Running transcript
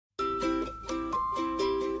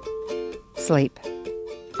sleep.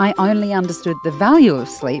 I only understood the value of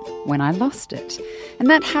sleep when I lost it. And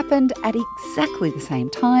that happened at exactly the same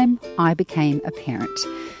time I became a parent.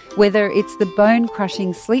 Whether it's the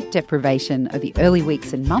bone-crushing sleep deprivation of the early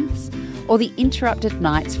weeks and months, or the interrupted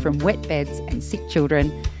nights from wet beds and sick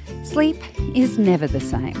children, sleep is never the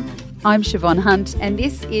same. I'm Siobhan Hunt, and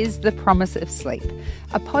this is The Promise of Sleep,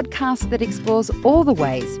 a podcast that explores all the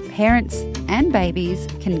ways parents and babies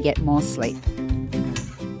can get more sleep.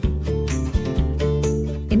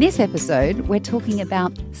 In this episode, we're talking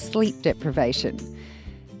about sleep deprivation.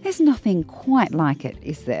 There's nothing quite like it,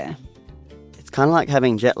 is there? It's kind of like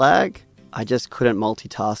having jet lag. I just couldn't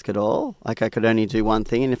multitask at all. Like I could only do one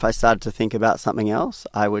thing, and if I started to think about something else,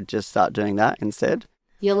 I would just start doing that instead.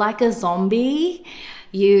 You're like a zombie.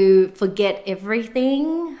 You forget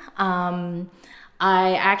everything.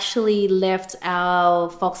 I actually left our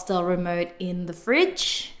Foxtel remote in the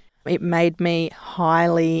fridge. It made me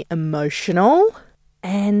highly emotional,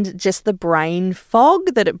 and just the brain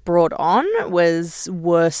fog that it brought on was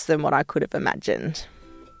worse than what I could have imagined.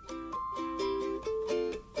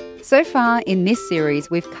 So far in this series,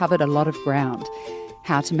 we've covered a lot of ground.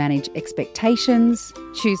 How to manage expectations,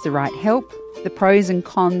 choose the right help, the pros and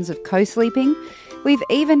cons of co-sleeping. We've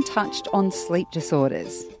even touched on sleep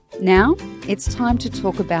disorders. Now, it's time to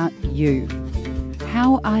talk about you.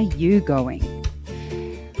 How are you going?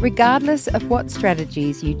 Regardless of what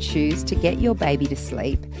strategies you choose to get your baby to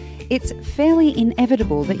sleep, it's fairly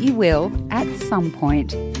inevitable that you will, at some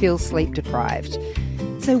point, feel sleep deprived.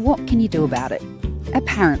 So what can you do about it?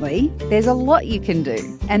 Apparently, there's a lot you can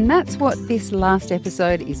do, and that's what this last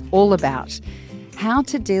episode is all about. How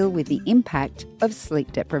to deal with the impact of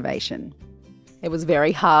sleep deprivation. It was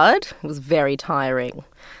very hard. It was very tiring.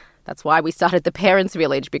 That's why we started the Parents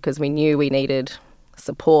Village, because we knew we needed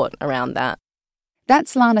support around that.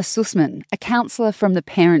 That's Lana Sussman, a counsellor from the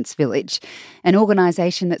Parents Village, an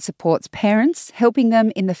organisation that supports parents, helping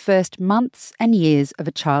them in the first months and years of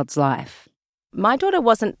a child's life. My daughter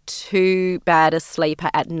wasn't too bad a sleeper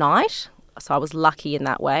at night, so I was lucky in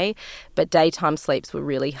that way, but daytime sleeps were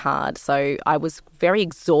really hard. So I was very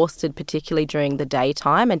exhausted, particularly during the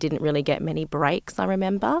daytime, and didn't really get many breaks, I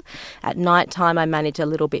remember. At nighttime, I managed a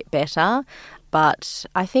little bit better, but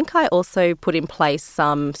I think I also put in place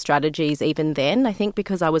some strategies even then, I think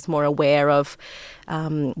because I was more aware of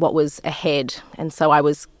what was ahead, and so I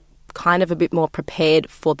was kind of a bit more prepared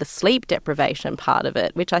for the sleep deprivation part of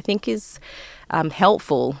it, which I think is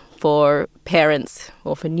helpful for parents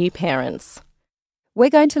or for new parents.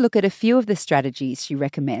 We're going to look at a few of the strategies she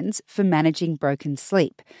recommends for managing broken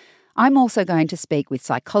sleep. I'm also going to speak with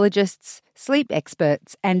psychologists, sleep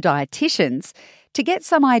experts and dietitians to get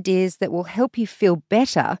some ideas that will help you feel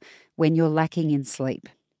better when you're lacking in sleep.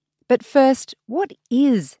 But first, what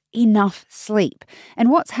is enough sleep and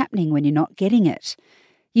what's happening when you're not getting it?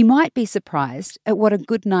 You might be surprised at what a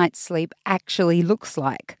good night's sleep actually looks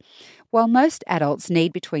like. While most adults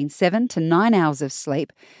need between 7 to 9 hours of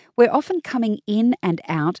sleep, we're often coming in and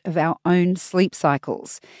out of our own sleep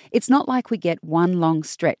cycles. It's not like we get one long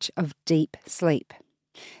stretch of deep sleep.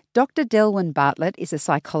 Dr. Delwyn Bartlett is a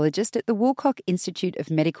psychologist at the Woolcock Institute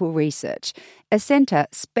of Medical Research, a centre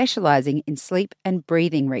specialising in sleep and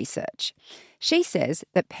breathing research. She says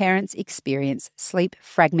that parents experience sleep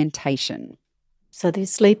fragmentation. So their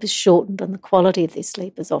sleep is shortened and the quality of their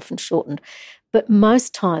sleep is often shortened. But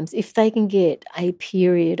most times, if they can get a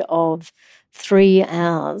period of 3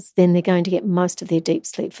 hours, then they're going to get most of their deep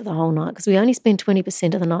sleep for the whole night, because we only spend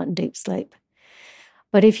 20% of the night in deep sleep.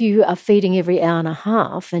 But if you are feeding every hour and a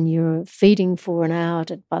half and you're feeding for an hour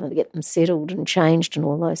to get them settled and changed and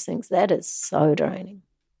all those things, that is so draining.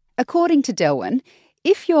 According to Delwyn,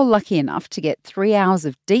 if you're lucky enough to get 3 hours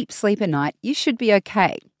of deep sleep a night, you should be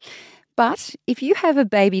okay. But if you have a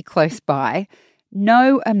baby close by,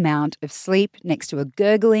 no amount of sleep next to a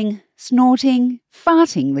gurgling, snorting,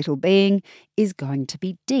 farting little being is going to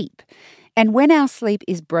be deep. And when our sleep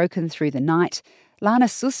is broken through the night, Lana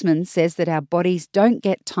Sussman says that our bodies don't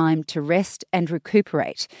get time to rest and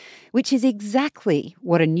recuperate, which is exactly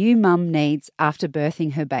what a new mum needs after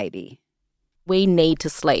birthing her baby. We need to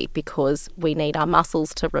sleep because we need our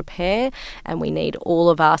muscles to repair and we need all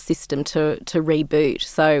of our system to reboot.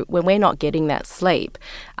 So when we're not getting that sleep,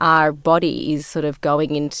 our body is sort of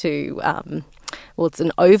going into, it's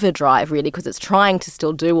an overdrive really, because it's trying to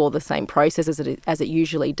still do all the same processes as it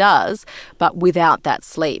usually does, but without that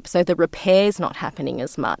sleep. So the repair's not happening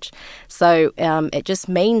as much. So it just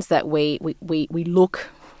means that we look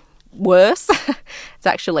worse. It's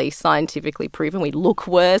actually scientifically proven. We look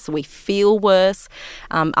worse, we feel worse,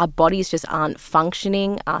 our bodies just aren't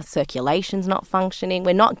functioning, our circulation's not functioning,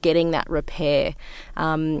 we're not getting that repair.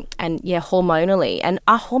 Hormonally. And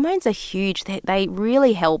our hormones are huge. They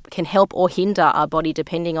really can help or hinder our body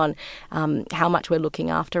depending on how much we're looking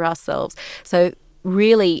after ourselves. So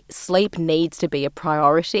really, sleep needs to be a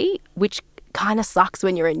priority, which kind of sucks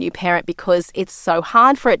when you're a new parent because it's so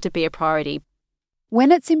hard for it to be a priority.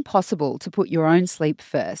 When it's impossible to put your own sleep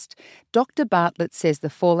first, Dr. Bartlett says the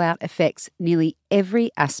fallout affects nearly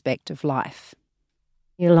every aspect of life.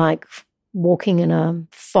 You're like walking in a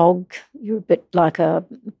fog. You're a bit like a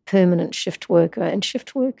permanent shift worker, and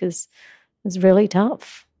shift work is really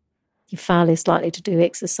tough. You're far less likely to do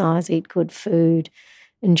exercise, eat good food,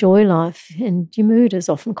 enjoy life, and your mood is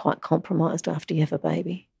often quite compromised after you have a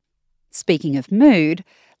baby. Speaking of mood,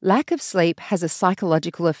 lack of sleep has a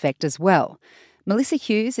psychological effect as well. Melissa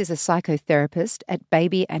Hughes is a psychotherapist at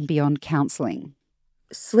Baby and Beyond Counselling.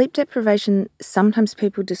 Sleep deprivation, sometimes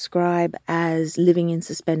people describe as living in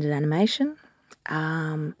suspended animation.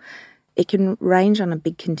 It can range on a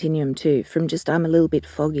big continuum too, from just I'm a little bit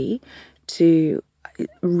foggy to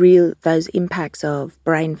those impacts of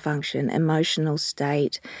brain function, emotional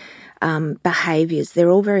state, behaviours. They're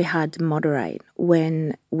all very hard to moderate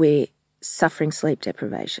when we're suffering sleep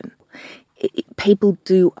deprivation. People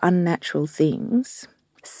do unnatural things,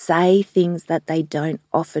 say things that they don't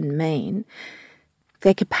often mean.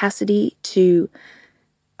 Their capacity to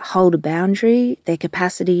hold a boundary, their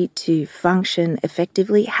capacity to function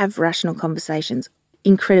effectively, have rational conversations,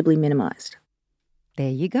 incredibly minimised. There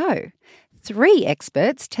you go. 3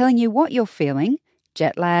 experts telling you what you're feeling,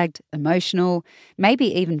 jet-lagged, emotional, maybe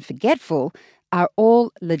even forgetful, are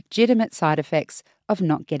all legitimate side effects of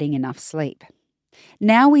not getting enough sleep.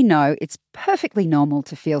 Now we know it's perfectly normal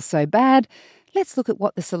to feel so bad. Let's look at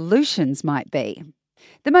what the solutions might be.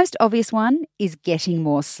 The most obvious one is getting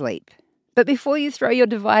more sleep. But before you throw your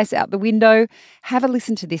device out the window, have a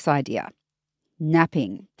listen to this idea.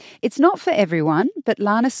 Napping. It's not for everyone, but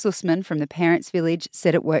Lana Sussman from the Parents Village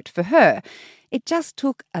said it worked for her. It just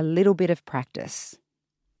took a little bit of practice.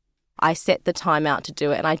 I set the time out to do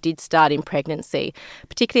it, and I did start in pregnancy.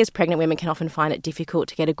 Particularly as pregnant women can often find it difficult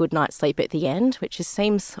to get a good night's sleep at the end, which just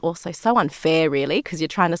seems also so unfair, really, because you're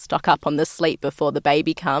trying to stock up on the sleep before the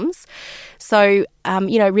baby comes. So,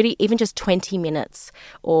 really even just 20 minutes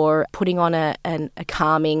or putting on a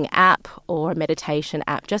calming app or a meditation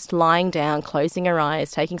app, just lying down, closing your eyes,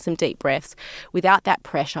 taking some deep breaths without that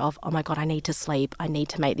pressure of, oh my God, I need to sleep, I need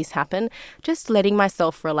to make this happen, just letting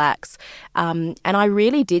myself relax. And I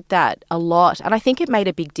really did that a lot. And I think it made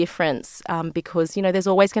a big difference because, there's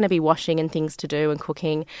always going to be washing and things to do and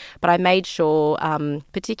cooking. But I made sure,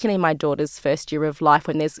 particularly in my daughter's first year of life,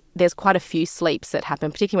 when there's quite a few sleeps that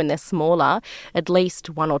happen, particularly when they're smaller, at least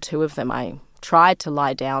 1 or 2 of them I tried to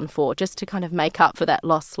lie down for, just to kind of make up for that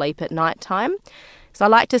lost sleep at night time. So I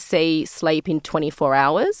like to see sleep in 24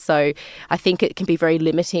 hours. So I think it can be very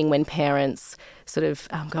limiting when parents sort of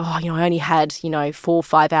go, I only had, 4 or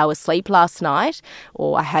 5 hours sleep last night,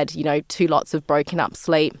 or I had, 2 lots of broken up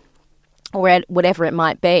sleep, or whatever it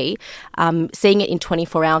might be. Seeing it in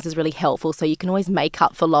 24 hours is really helpful, so you can always make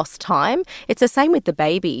up for lost time. It's the same with the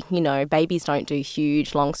baby. Babies don't do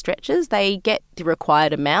huge, long stretches. They get the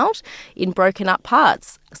required amount in broken up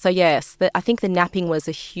parts. So yes, I think the napping was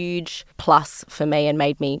a huge plus for me and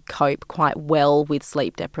made me cope quite well with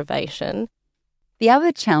sleep deprivation. The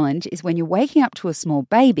other challenge is when you're waking up to a small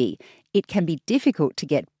baby, it can be difficult to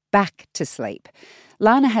get back to sleep.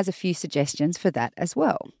 Lana has a few suggestions for that as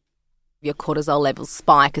well. Your cortisol levels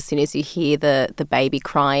spike as soon as you hear the baby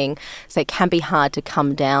crying. So it can be hard to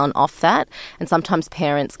come down off that. And sometimes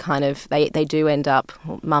parents they do end up,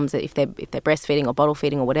 mums, if they're breastfeeding or bottle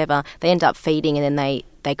feeding or whatever, they end up feeding and then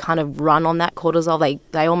they kind of run on that cortisol.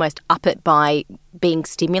 They almost up it by being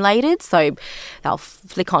stimulated. So they'll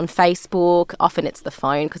flick on Facebook. Often it's the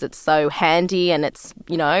phone because it's so handy and it's,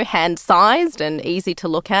 hand-sized and easy to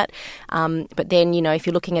look at. But then, if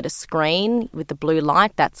you're looking at a screen with the blue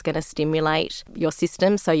light, that's going to stimulate your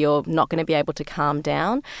system, so you're not going to be able to calm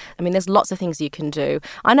down. I mean, there's lots of things you can do.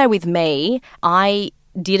 I know with me, I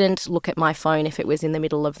didn't look at my phone if it was in the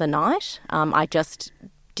middle of the night. I just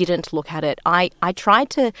didn't look at it. I tried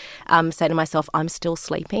to say to myself, I'm still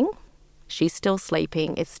sleeping. She's still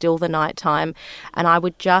sleeping. It's still the night time. And I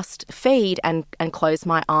would just feed and close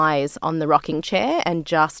my eyes on the rocking chair and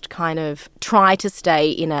just kind of try to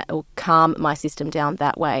stay or calm my system down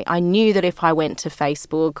that way. I knew that if I went to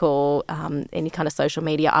Facebook or any kind of social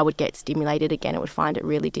media, I would get stimulated again. I would find it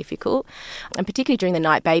really difficult. And particularly during the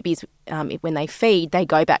night, babies, when they feed, they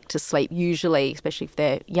go back to sleep usually, especially if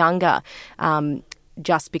they're younger,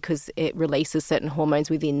 just because it releases certain hormones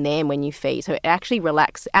within them when you feed. So it actually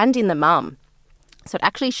relaxes, and in the mum. So it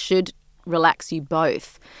actually should relax you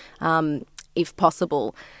both, if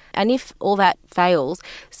possible. And if all that fails,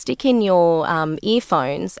 stick in your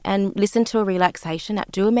earphones and listen to a relaxation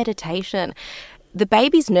app, do a meditation. The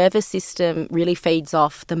baby's nervous system really feeds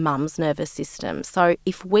off the mum's nervous system. So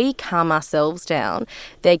if we calm ourselves down,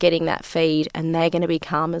 they're getting that feed and they're going to be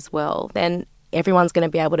calm as well. Then everyone's going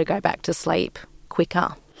to be able to go back to sleep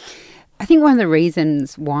quicker. I think one of the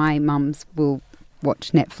reasons why mums will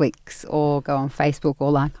watch Netflix or go on Facebook,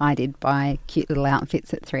 or like I did, buy cute little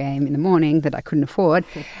outfits at 3 a.m. in the morning that I couldn't afford,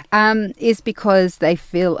 is because they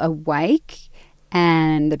feel awake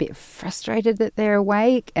and a bit frustrated that they're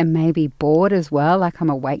awake and maybe bored as well. Like, I'm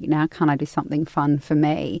awake now, can't I do something fun for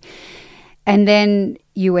me? And then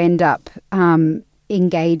you end up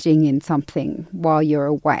engaging in something while you're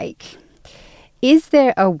awake. Is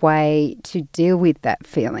there a way to deal with that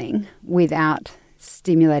feeling without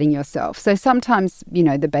stimulating yourself? So sometimes,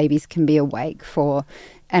 the babies can be awake for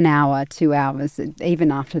an hour, 2 hours,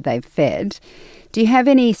 even after they've fed. Do you have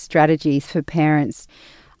any strategies for parents?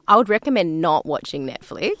 I would recommend not watching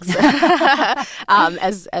Netflix,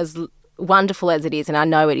 as wonderful as it is. And I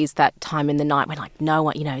know it is that time in the night when no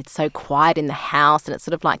one, it's so quiet in the house and it's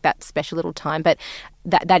sort of like that special little time, but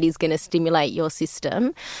that is going to stimulate your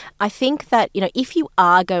system. I think that, if you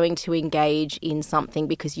are going to engage in something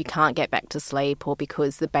because you can't get back to sleep or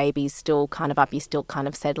because the baby's still kind of up, you're still kind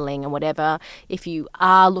of settling and whatever, if you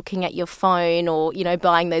are looking at your phone or,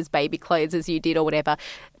 buying those baby clothes as you did or whatever,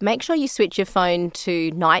 make sure you switch your phone to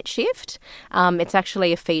night shift. It's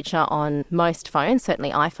actually a feature on most phones, certainly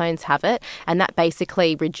iPhones have it, and that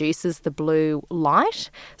basically reduces the blue light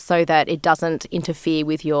so that it doesn't interfere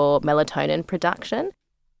with your melatonin production.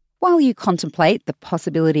 While you contemplate the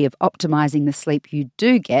possibility of optimising the sleep you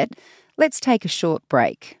do get, let's take a short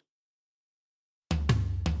break.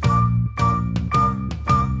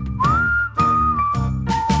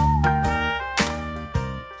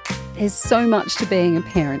 There's so much to being a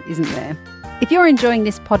parent, isn't there? If you're enjoying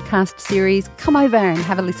this podcast series, come over and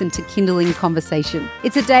have a listen to Kindling Conversation.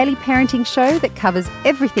 It's a daily parenting show that covers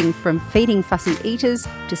everything from feeding fussy eaters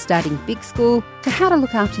to starting big school to how to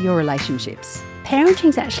look after your relationships.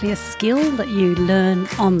 Parenting's actually a skill that you learn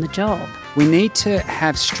on the job. We need to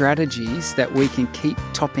have strategies that we can keep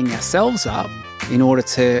topping ourselves up in order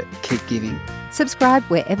to keep giving. Subscribe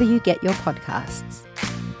wherever you get your podcasts.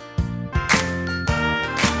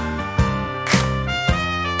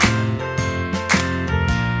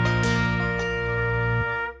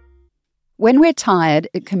 When we're tired,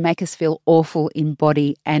 it can make us feel awful in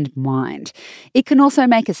body and mind. It can also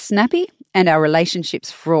make us snappy and our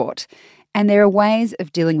relationships fraught. And there are ways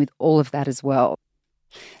of dealing with all of that as well.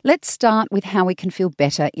 Let's start with how we can feel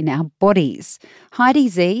better in our bodies. Heidi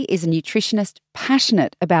Z is a nutritionist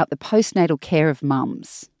passionate about the postnatal care of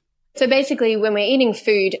mums. So basically, when we're eating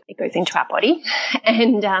food, it goes into our body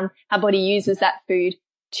and our body uses that food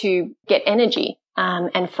to get energy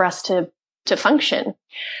and for us to function.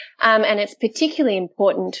 And it's particularly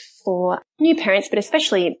important for new parents, but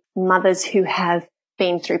especially mothers who have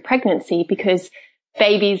been through pregnancy, because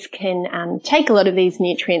babies can take a lot of these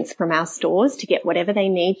nutrients from our stores to get whatever they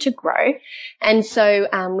need to grow. And so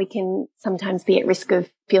we can sometimes be at risk of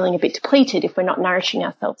feeling a bit depleted if we're not nourishing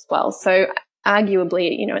ourselves well. So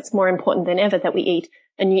arguably, it's more important than ever that we eat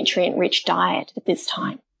a nutrient-rich diet at this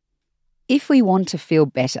time. If we want to feel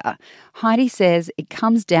better, Heidi says it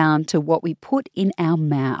comes down to what we put in our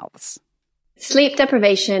mouths. Sleep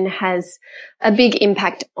deprivation has a big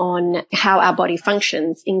impact on how our body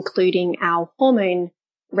functions, including our hormone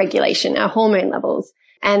regulation, our hormone levels.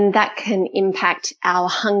 And that can impact our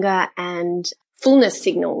hunger and fullness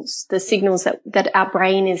signals, the signals that our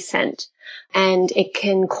brain is sent. And it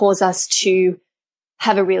can cause us to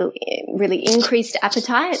have a really increased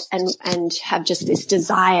appetite and have just this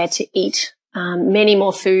desire to eat many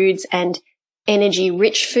more foods and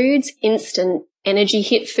energy-rich foods, instant energy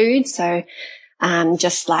hit foods. So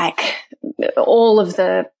just like all of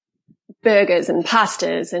the burgers and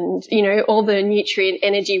pastas and, all the nutrient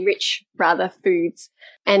energy rich foods.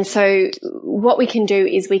 And so what we can do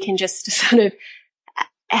is we can just sort of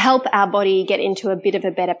help our body get into a bit of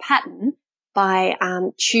a better pattern by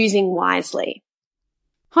choosing wisely.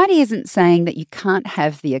 Heidi isn't saying that you can't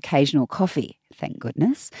have the occasional coffee, thank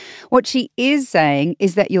goodness. What she is saying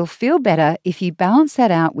is that you'll feel better if you balance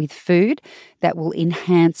that out with food that will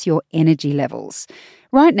enhance your energy levels.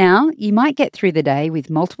 Right now, you might get through the day with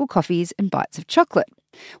multiple coffees and bites of chocolate.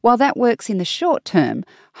 While that works in the short term,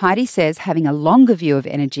 Heidi says having a longer view of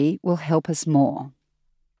energy will help us more.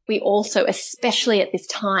 We also, especially at this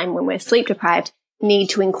time when we're sleep deprived, need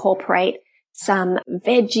to incorporate some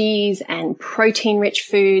veggies and protein-rich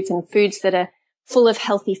foods and foods that are full of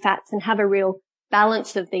healthy fats and have a real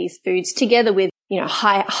balance of these foods together with,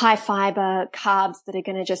 high fiber carbs that are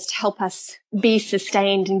going to just help us be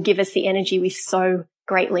sustained and give us the energy we so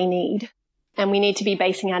greatly need. And we need to be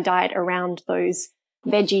basing our diet around those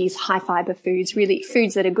veggies, high fiber foods, really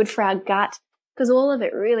foods that are good for our gut, because all of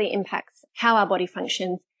it really impacts how our body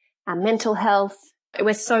functions, our mental health.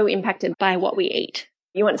 We're so impacted by what we eat.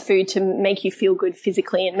 You want food to make you feel good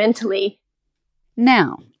physically and mentally.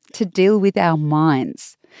 Now, to deal with our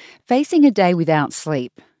minds. Facing a day without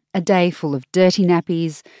sleep, a day full of dirty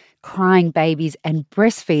nappies, crying babies and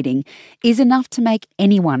breastfeeding is enough to make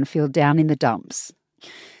anyone feel down in the dumps.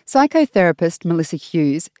 Psychotherapist Melissa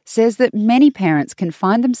Hughes says that many parents can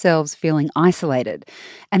find themselves feeling isolated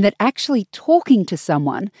and that actually talking to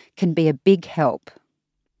someone can be a big help.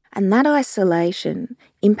 And that isolation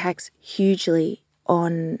impacts hugely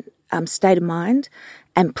on state of mind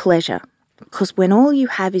and pleasure. Because when all you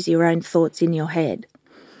have is your own thoughts in your head,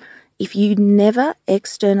 if you never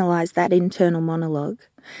externalise that internal monologue,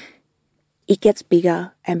 it gets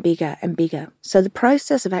bigger and bigger and bigger. So the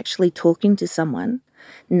process of actually talking to someone,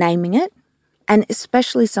 naming it, and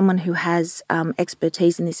especially someone who has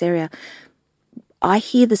expertise in this area, I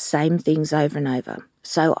hear the same things over and over.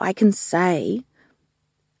 So I can say,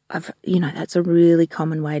 that's a really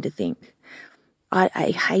common way to think.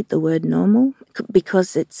 I hate the word normal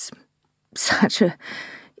because it's such a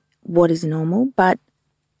what is normal, but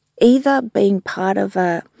either being part of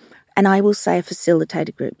and I will say a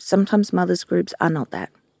facilitated group. Sometimes mothers groups are not that.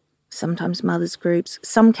 Sometimes mothers groups,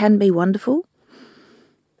 some can be wonderful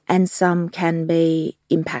and some can be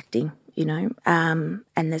impacting, and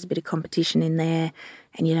there's a bit of competition in there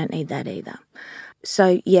and you don't need that either.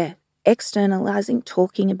 So yeah, externalising,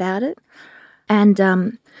 talking about it.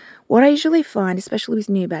 And what I usually find, especially with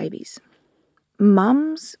new babies,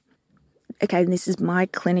 mums, okay, and this is my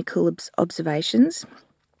clinical observations,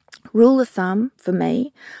 rule of thumb for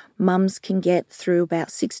me, mums can get through about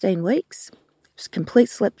 16 weeks, complete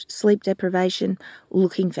sleep deprivation,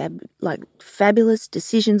 looking fabulous,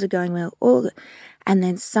 decisions are going well, and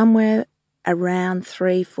then somewhere around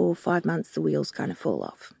 3, 4, 5 months, the wheels kind of fall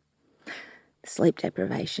off. The sleep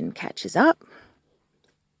deprivation catches up,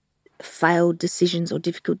 failed decisions or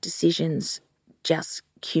difficult decisions just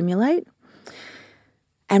accumulate.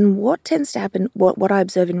 And what tends to happen, what I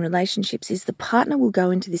observe in relationships is the partner will go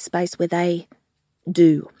into this space where they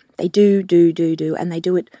do, and they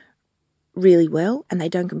do it really well, and they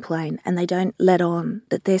don't complain, and they don't let on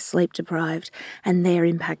that they're sleep deprived and they're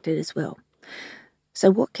impacted as well.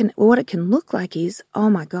 So what it can look like is, oh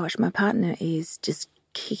my gosh, my partner is just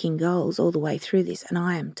kicking goals all the way through this, and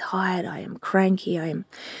I am tired, I am cranky,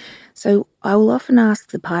 So I will often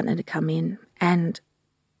ask the partner to come in, and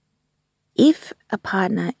if a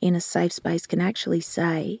partner in a safe space can actually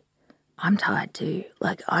say, I'm tired too,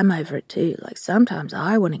 I'm over it too, sometimes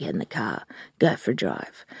I want to get in the car, go for a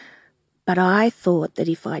drive. But I thought that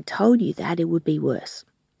if I told you that, it would be worse.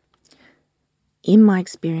 In my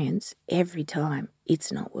experience, every time,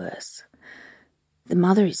 it's not worse. The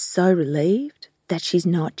mother is so relieved that she's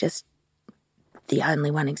not just the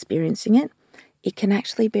only one experiencing it. It can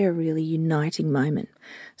actually be a really uniting moment.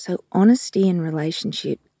 So honesty in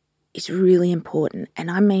relationship is really important. And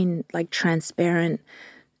I mean transparent,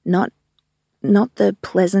 not the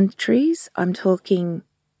pleasantries. I'm talking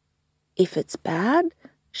if it's bad,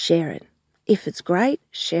 share it. If it's great,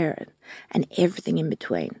 share it. And everything in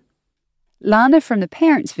between. Lana from the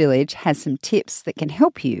Parents Village has some tips that can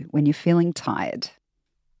help you when you're feeling tired.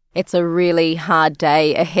 It's a really hard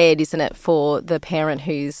day ahead, isn't it, for the parent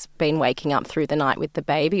who's been waking up through the night with the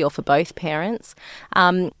baby, or for both parents.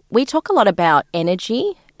 We talk a lot about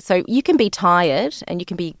energy. So you can be tired and you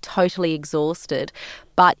can be totally exhausted,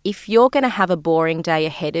 but if you're going to have a boring day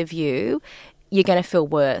ahead of you, you're going to feel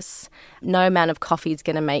worse. No amount of coffee is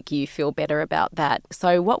going to make you feel better about that.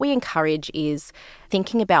 So what we encourage is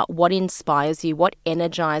thinking about what inspires you, what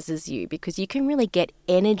energizes you, because you can really get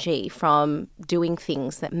energy from doing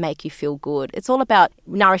things that make you feel good. It's all about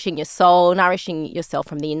nourishing your soul, nourishing yourself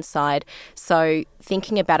from the inside. So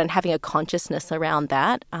thinking about and having a consciousness around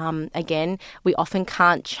that. Again, we often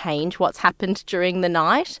can't change what's happened during the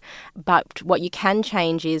night, but what you can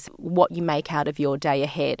change is what you make out of your day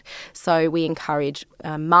ahead. So we encourage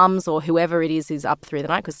mums or whoever it is up through the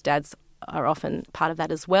night, because dads are often part of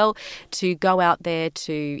that as well, to go out there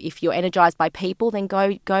to, if you're energized by people, then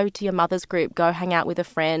go to your mother's group, go hang out with a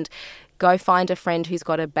friend, go find a friend who's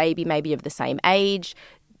got a baby maybe of the same age,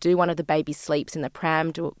 do one of the baby sleeps in the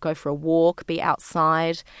pram, go for a walk, be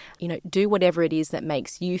outside, do whatever it is that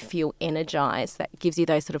makes you feel energized, that gives you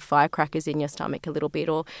those sort of firecrackers in your stomach a little bit.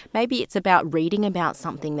 Or maybe it's about reading about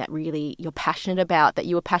something that really you're passionate about, that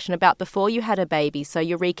you were passionate about before you had a baby. So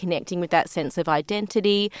you're reconnecting with that sense of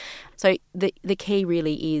identity. So the key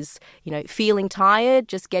really is, feeling tired,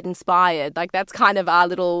 just get inspired. Like that's kind of our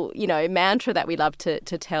little, mantra that we love to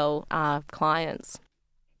tell our clients.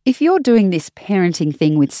 If you're doing this parenting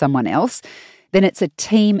thing with someone else, then it's a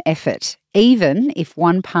team effort, even if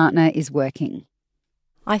one partner is working.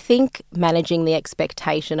 I think managing the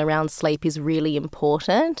expectation around sleep is really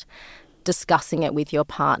important, discussing it with your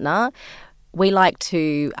partner. We like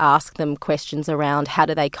to ask them questions around how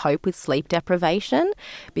do they cope with sleep deprivation,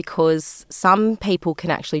 because some people can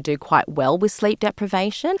actually do quite well with sleep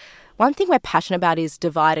deprivation. One thing we're passionate about is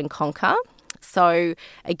divide and conquer. So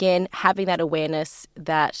again, having that awareness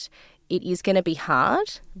that it is going to be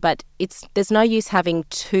hard, but there's no use having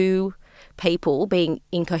two people being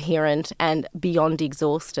incoherent and beyond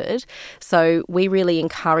exhausted. So we really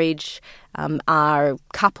encourage our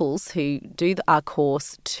couples who do our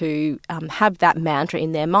course to have that mantra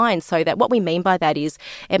in their mind. So that what we mean by that is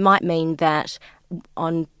it might mean that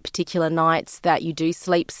on particular nights that you do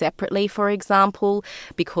sleep separately, for example,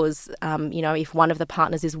 because, if one of the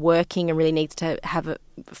partners is working and really needs to have a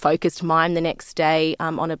focused mind the next day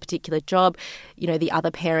on a particular job, the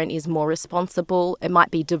other parent is more responsible. It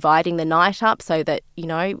might be dividing the night up so that,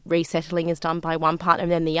 resettling is done by one partner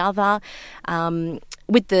and then the other.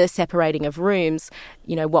 With the separating of rooms,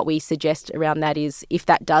 what we suggest around that is if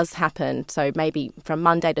that does happen, so maybe from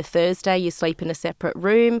Monday to Thursday you sleep in a separate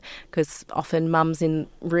room, because often mum's in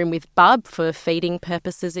room with bub for feeding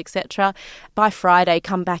purposes, etc. By Friday,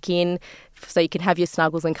 come back in so you can have your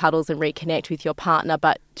snuggles and cuddles and reconnect with your partner,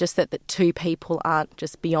 but just that the two people aren't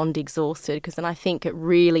just beyond exhausted, because then I think it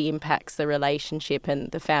really impacts the relationship and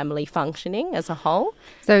the family functioning as a whole.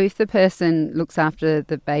 So if the person looks after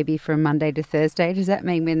the baby from Monday to Thursday, does that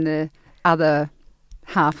mean when the other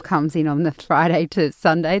half comes in on the Friday to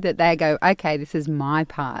Sunday that they go, okay, this is my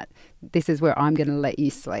part. This is where I'm going to let you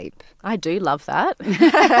sleep? I do love that.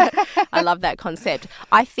 I love that concept.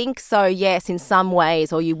 I think so, yes, in some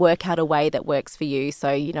ways, or you work out a way that works for you.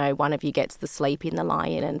 So, one of you gets the sleep in the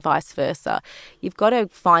lie-in and vice versa. You've got to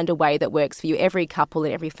find a way that works for you. Every couple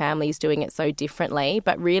and every family is doing it so differently,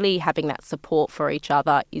 but really having that support for each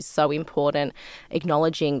other is so important,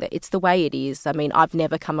 acknowledging that it's the way it is. I mean, I've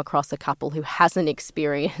never come across a couple who hasn't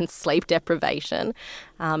experienced sleep deprivation.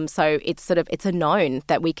 So it's a known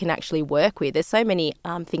that we can actually work with. There's so many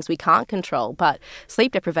things we can't control, but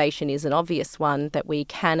sleep deprivation is an obvious one that we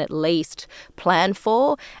can at least plan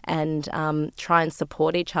for and try and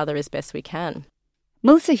support each other as best we can.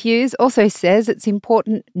 Melissa Hughes also says it's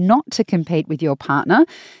important not to compete with your partner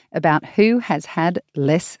about who has had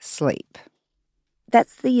less sleep.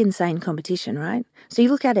 That's the insane competition, right? So you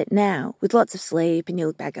look at it now with lots of sleep and you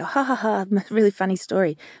look back and go, ha ha ha, really funny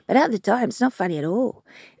story. But at the time, it's not funny at all.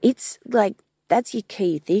 It's like, that's your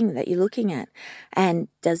key thing that you're looking at. And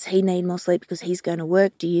does he need more sleep because he's going to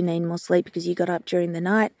work? Do you need more sleep because you got up during the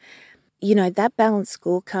night? That balanced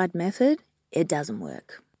scorecard method, it doesn't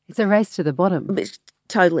work. It's a race to the bottom.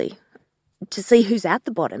 Totally. To see who's at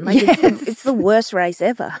the bottom. It's the worst race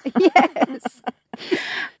ever. Yes.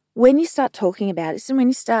 When you start talking about it,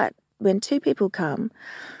 and when two people come,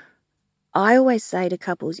 I always say to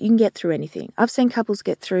couples, you can get through anything. I've seen couples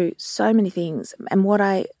get through so many things, and what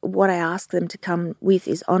I ask them to come with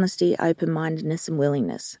is honesty, open-mindedness and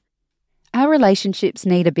willingness. Our relationships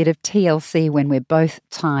need a bit of TLC when we're both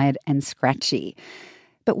tired and scratchy.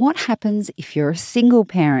 But what happens if you're a single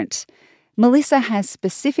parent? Melissa has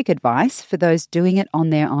specific advice for those doing it on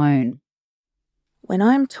their own. When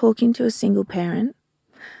I'm talking to a single parent,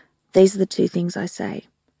 these are the two things I say.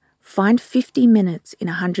 Find 50 minutes in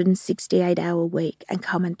a 168-hour week and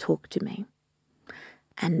come and talk to me.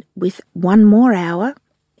 And with one more hour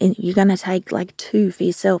you're going to take like 2 for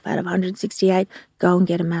yourself out of 168, go and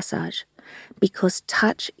get a massage, because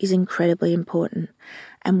touch is incredibly important.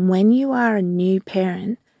 And when you are a new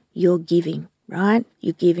parent, you're giving, right?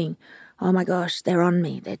 You're giving. Oh my gosh, they're on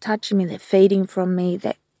me, they're touching me, they're feeding from me,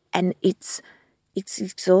 and it's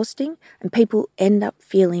exhausting, and people end up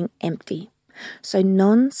feeling empty. So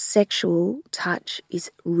non-sexual touch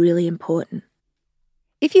is really important.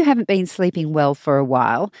 If you haven't been sleeping well for a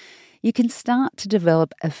while, you can start to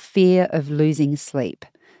develop a fear of losing sleep.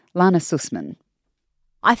 Lana Sussman.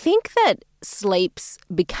 I think that sleep's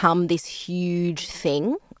become this huge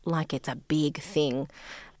thing, like it's a big thing.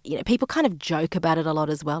 You know, people kind of joke about it a lot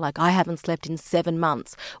as well, like, I haven't slept in 7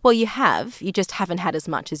 months. Well, you have, you just haven't had as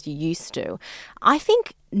much as you used to. I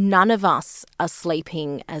think none of us are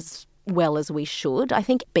sleeping as well as we should. I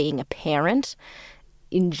think being a parent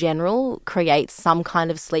in general creates some kind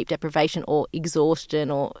of sleep deprivation or exhaustion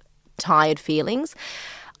or tired feelings.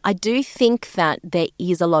 I do think that there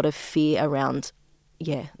is a lot of fear around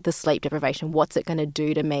the sleep deprivation. What's it going to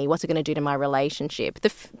do to me? What's it going to do to my relationship? The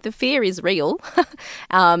fear is real.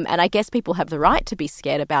 And I guess people have the right to be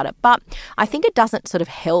scared about it. But I think it doesn't sort of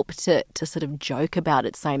help to sort of joke about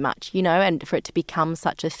it so much, you know, and for it to become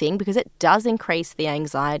such a thing, because it does increase the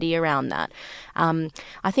anxiety around that.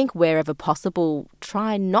 I think wherever possible,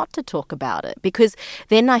 try not to talk about it, because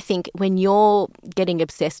then I think when you're getting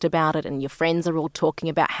obsessed about it and your friends are all talking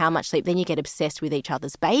about how much sleep, then you get obsessed with each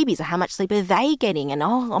other's babies or how much sleep are they getting. And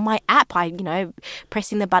on my app,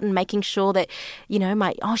 pressing the button, making sure that,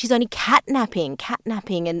 she's only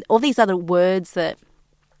catnapping, and all these other words that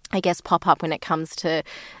I guess pop up when it comes to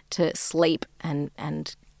sleep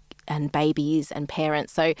and babies and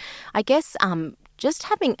parents. So I guess just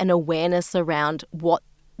having an awareness around what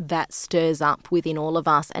that stirs up within all of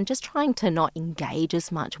us and just trying to not engage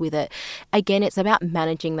as much with it. Again, it's about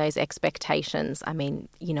managing those expectations. I mean,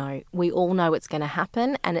 we all know it's going to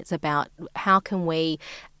happen, and it's about how can we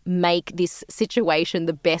make this situation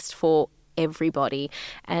the best for everybody.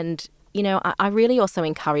 And I really also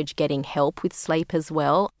encourage getting help with sleep as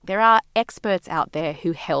well. There are experts out there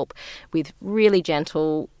who help with really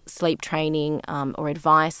gentle sleep training or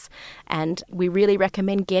advice, and we really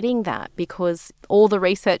recommend getting that, because all the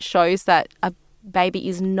research shows that a baby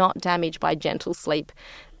is not damaged by gentle sleep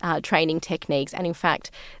training techniques, and in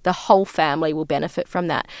fact the whole family will benefit from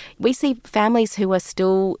that. We see families who are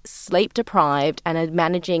still sleep deprived and are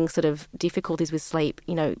managing sort of difficulties with sleep,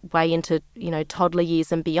 way into toddler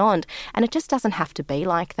years and beyond, and it just doesn't have to be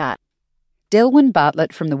like that. Delwyn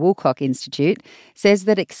Bartlett from the Woolcock Institute says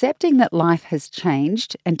that accepting that life has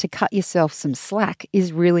changed and to cut yourself some slack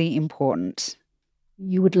is really important.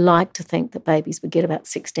 You would like to think that babies would get about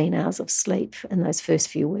 16 hours of sleep in those first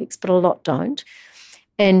few weeks, but a lot don't.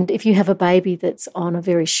 And if you have a baby that's on a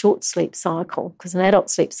very short sleep cycle, because an adult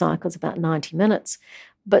sleep cycle is about 90 minutes,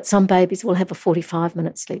 but some babies will have a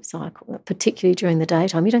 45-minute sleep cycle, particularly during the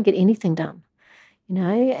daytime, you don't get anything done.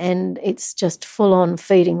 And it's just full-on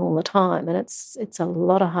feeding all the time, and it's a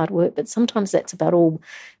lot of hard work, but sometimes that's about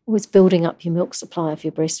always building up your milk supply if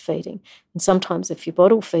you're breastfeeding. And sometimes if you're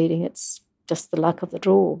bottle feeding, it's just the luck of the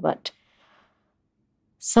draw. But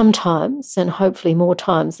sometimes, and hopefully more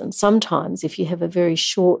times than sometimes, if you have a very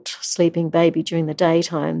short sleeping baby during the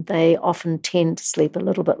daytime, they often tend to sleep a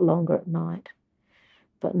little bit longer at night,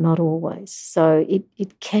 but not always. So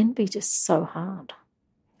it can be just so hard.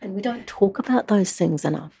 And we don't talk about those things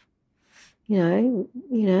enough,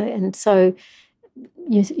 and so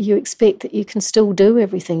you expect that you can still do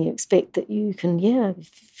everything. You expect that you can,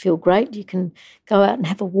 feel great. You can go out and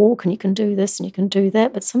have a walk, and you can do this and you can do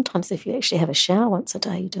that. But sometimes if you actually have a shower once a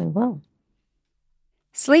day, you're doing well.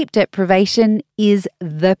 Sleep deprivation is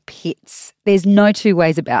the pits. There's no two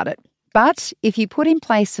ways about it. But if you put in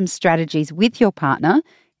place some strategies with your partner,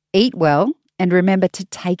 eat well, and remember to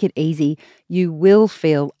take it easy, you will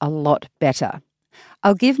feel a lot better.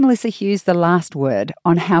 I'll give Melissa Hughes the last word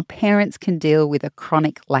on how parents can deal with a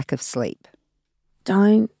chronic lack of sleep.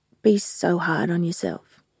 Don't be so hard on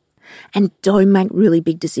yourself, and don't make really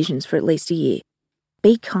big decisions for at least a year.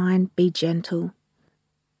 Be kind, be gentle.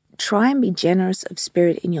 Try and be generous of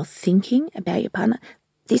spirit in your thinking about your partner.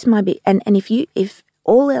 This might be, and if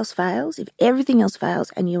all else fails, if everything else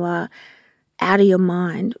fails and you are out of your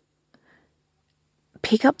mind,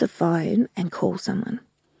 pick up the phone and call someone.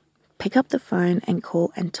 Pick up the phone and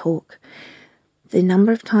call and talk. The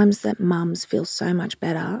number of times that mums feel so much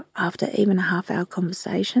better after even a half-hour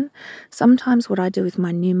conversation. Sometimes what I do with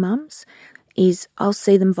my new mums is I'll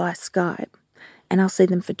see them via Skype, and I'll see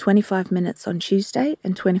them for 25 minutes on Tuesday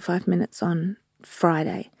and 25 minutes on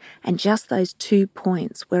Friday. And just those 2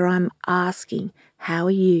 points where I'm asking, how are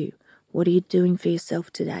you? What are you doing for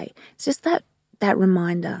yourself today? It's just that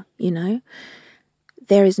reminder, you know.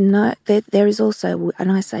 There is also,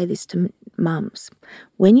 and I say this to mums,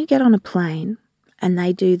 when you get on a plane and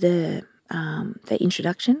they do the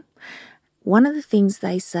introduction, one of the things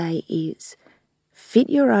they say is, fit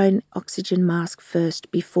your own oxygen mask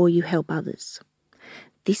first before you help others.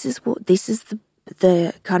 This is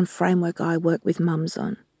the kind of framework I work with mums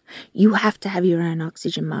on. You have to have your own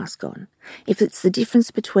oxygen mask on. If it's the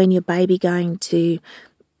difference between your baby going to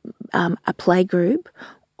a play group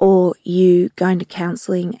or you going to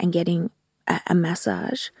counselling and getting a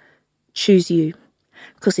massage, choose you.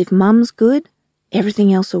 Because if mum's good,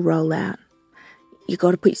 everything else will roll out. You've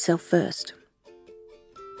got to put yourself first.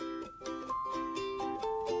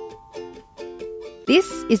 This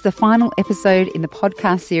is the final episode in the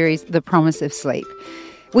podcast series, The Promise of Sleep.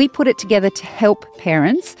 We put it together to help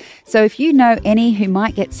parents, so if you know any who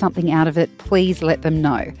might get something out of it, please let them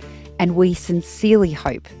know. And we sincerely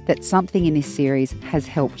hope that something in this series has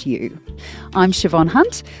helped you. I'm Siobhan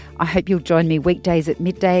Hunt. I hope you'll join me weekdays at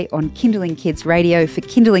midday on Kindling Kids Radio for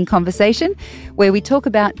Kindling Conversation, where we talk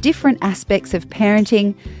about different aspects of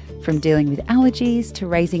parenting, from dealing with allergies to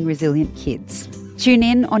raising resilient kids. Tune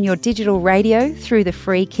in on your digital radio through the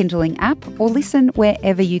free Kindling app or listen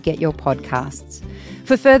wherever you get your podcasts.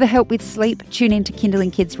 For further help with sleep, tune in to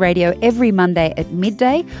Kindling Kids Radio every Monday at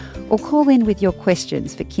midday or call in with your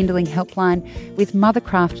questions for Kindling Helpline with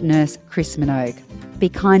Mothercraft nurse Chris Minogue. Be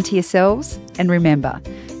kind to yourselves and remember,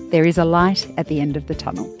 there is a light at the end of the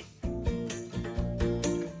tunnel.